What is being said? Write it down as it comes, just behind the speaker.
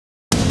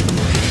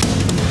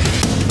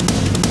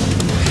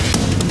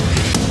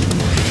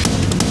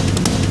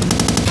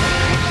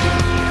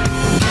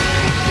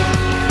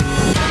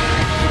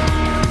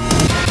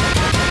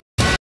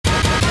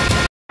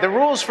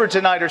rules for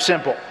tonight are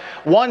simple.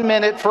 1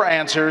 minute for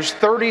answers,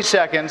 30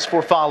 seconds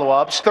for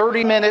follow-ups,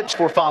 30 minutes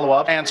for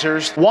follow-up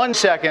answers, 1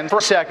 second for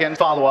second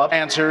follow-up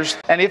answers,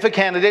 and if a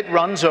candidate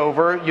runs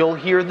over, you'll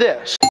hear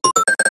this.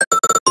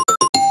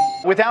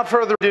 Without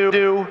further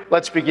ado,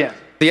 let's begin.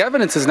 The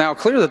evidence is now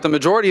clear that the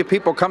majority of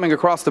people coming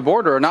across the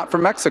border are not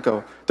from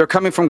Mexico. They're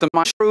coming from the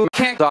mushroom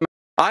camp.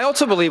 I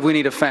also believe we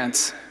need a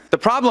fence. The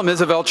problem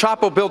is if El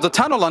Chapo builds a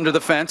tunnel under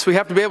the fence, we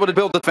have to be able to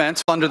build a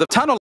fence under the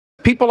tunnel.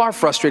 People are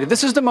frustrated.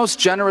 This is the most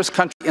generous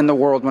country in the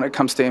world when it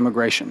comes to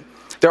immigration.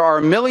 There are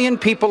 1 million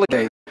people a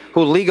day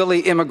who legally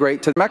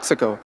immigrate to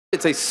Mexico.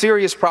 It's a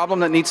serious problem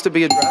that needs to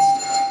be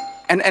addressed.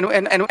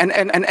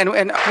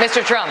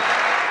 Mr. Trump,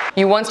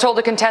 you once told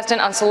a contestant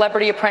on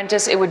Celebrity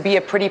Apprentice it would be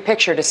a pretty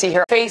picture to see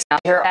her face,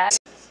 her ass.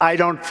 I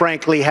don't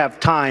frankly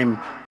have time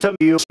to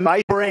use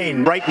my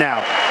brain right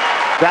now.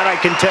 That I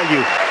can tell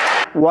you.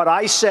 What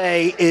I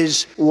say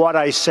is what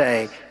I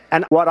say.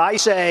 And what I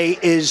say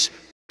is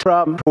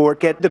Trump or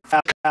get the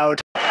fuck out.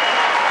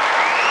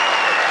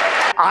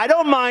 I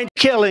don't mind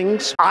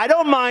killings. I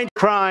don't mind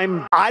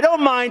crime. I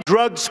don't mind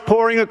drugs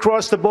pouring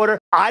across the border.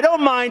 I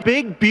don't mind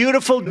big,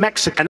 beautiful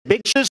Mexican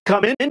bitches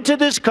coming into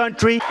this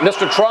country.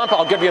 Mr. Trump,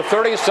 I'll give you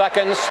 30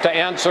 seconds to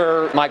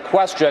answer my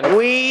question.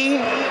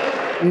 We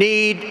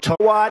need to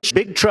watch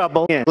Big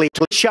Trouble in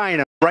Little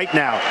China right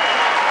now.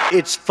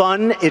 It's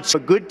fun. It's a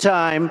good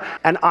time.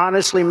 And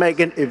honestly,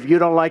 Megan, if you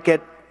don't like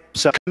it,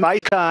 suck my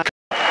cock.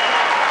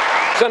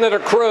 Senator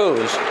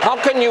Cruz, how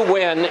can you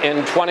win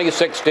in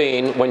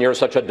 2016 when you're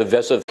such a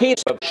divisive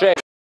piece of shit?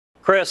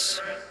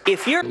 Chris,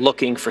 if you're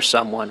looking for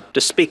someone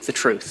to speak the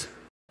truth,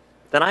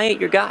 then I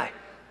ain't your guy.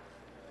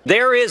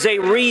 There is a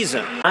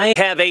reason I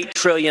have $8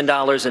 trillion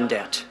in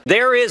debt.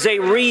 There is a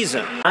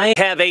reason I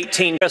have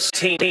 18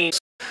 teams.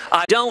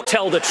 I don't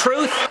tell the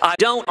truth. I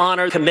don't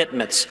honor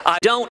commitments. I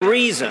don't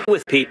reason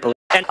with people.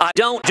 And I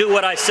don't do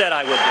what I said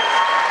I would do.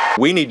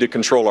 We need to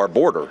control our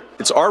border.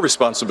 It's our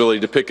responsibility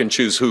to pick and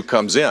choose who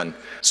comes in.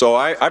 So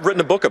I've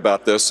written a book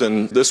about this,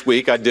 and this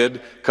week I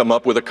did come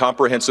up with a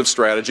comprehensive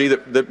strategy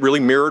that really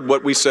mirrored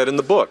what we said in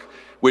the book,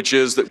 which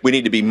is that we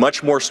need to be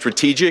much more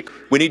strategic.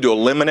 We need to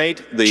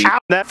eliminate the...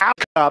 Shut the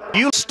fuck up,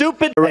 you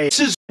stupid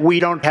racists. We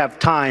don't have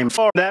time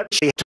for that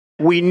shit.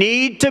 We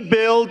need to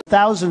build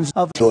thousands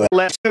of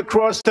toilets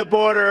across the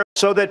border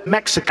so that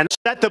Mexicans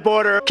at the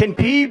border can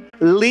pee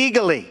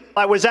legally.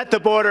 I was at the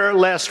border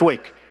last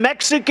week.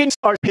 Mexicans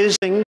are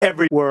pissing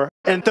everywhere,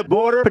 and the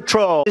Border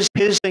Patrol is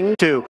pissing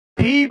too.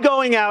 Pee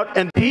going out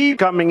and pee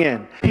coming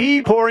in.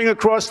 Pee pouring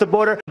across the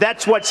border.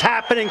 That's what's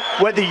happening,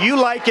 whether you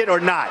like it or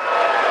not.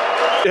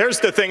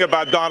 Here's the thing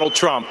about Donald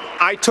Trump.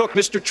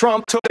 Mr.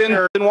 Trump took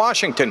dinner in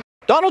Washington.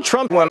 Donald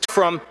Trump went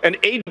from an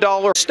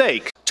 $8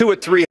 steak to a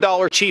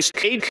 $3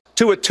 cheesecake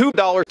to a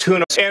 $2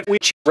 tuna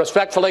sandwich.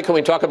 Respectfully, can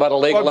we talk about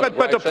illegal immigration?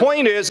 But the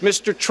point is,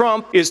 Mr.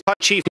 Trump is a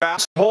chief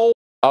asshole.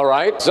 All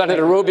right,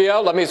 Senator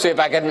Rubio, let me see if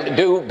I can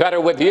do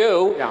better with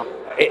you. Yeah.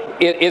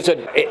 Is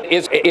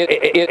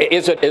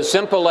it as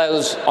simple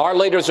as our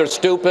leaders are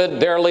stupid,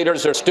 their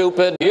leaders are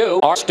stupid,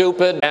 you are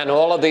stupid, and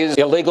all of these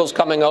illegals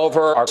coming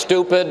over are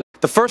stupid?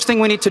 The first thing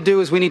we need to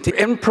do is we need to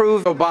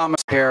improve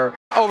Obamacare.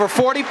 Over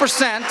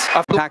 40%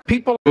 of black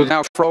people who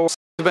now froze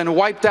have been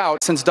wiped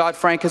out since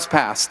Dodd-Frank has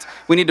passed.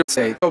 We need to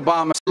say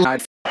Obama's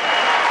died.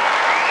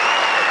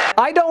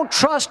 I don't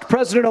trust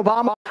President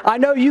Obama. I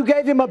know you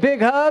gave him a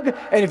big hug,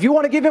 and if you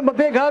want to give him a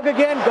big hug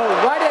again, go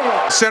right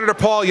ahead. Senator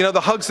Paul, you know,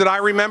 the hugs that I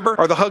remember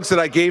are the hugs that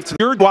I gave to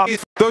your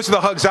wife. Those are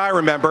the hugs I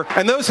remember,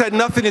 and those had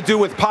nothing to do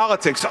with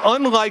politics,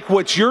 unlike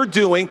what you're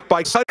doing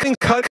by cutting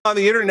on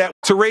the internet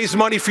to raise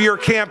money for your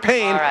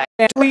campaign. All right.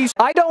 And please,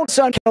 I don't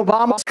son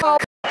Obama's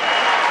cock.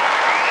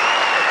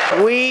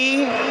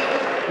 We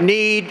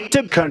need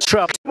to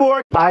construct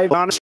more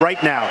honest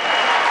right now.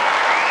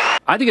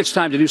 I think it's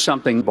time to do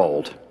something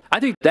bold. I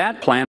think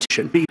that plant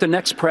should be the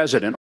next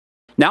president.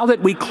 Now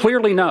that we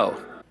clearly know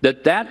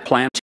that that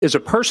plant is a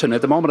person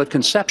at the moment of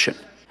conception,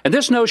 and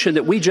this notion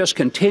that we just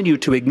continue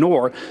to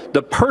ignore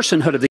the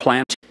personhood of the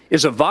plant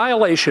is a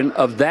violation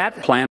of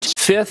that plant's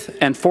 5th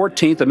and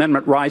 14th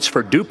Amendment rights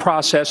for due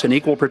process and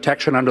equal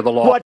protection under the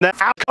law. What the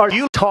fuck are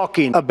you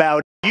talking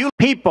about? You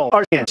people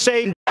are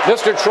insane.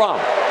 Mr.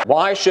 Trump,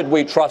 why should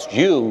we trust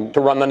you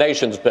to run the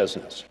nation's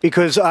business?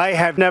 Because I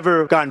have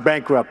never gone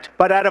bankrupt.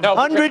 But out of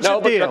hundreds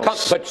of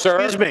deals, but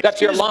sir,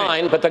 that's your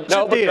line. But let's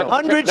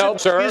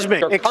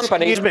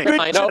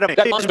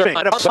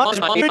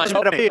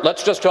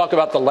just talk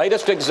about the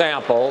latest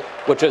example,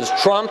 which is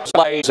Trump's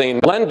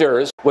raising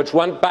lenders, which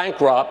went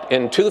bankrupt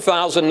in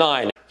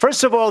 2009.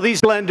 First of all,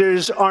 these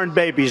blenders aren't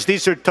babies.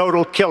 These are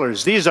total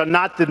killers. These are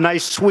not the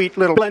nice, sweet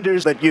little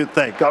blenders that you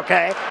think,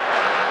 okay?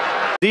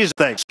 These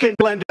things can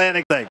blend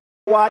anything.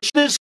 Watch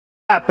this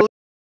apple,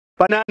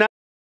 banana,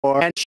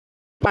 and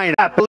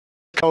pineapple,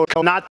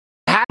 coconut,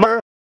 hammer,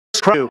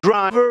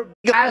 screwdriver,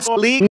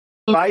 gasoline,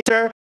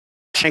 lighter.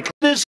 Check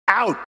this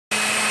out.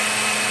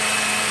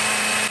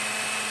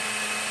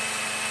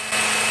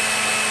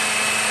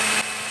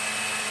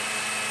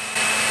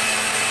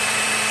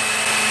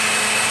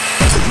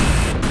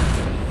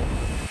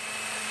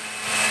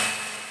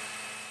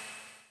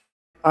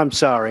 I'm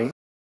sorry.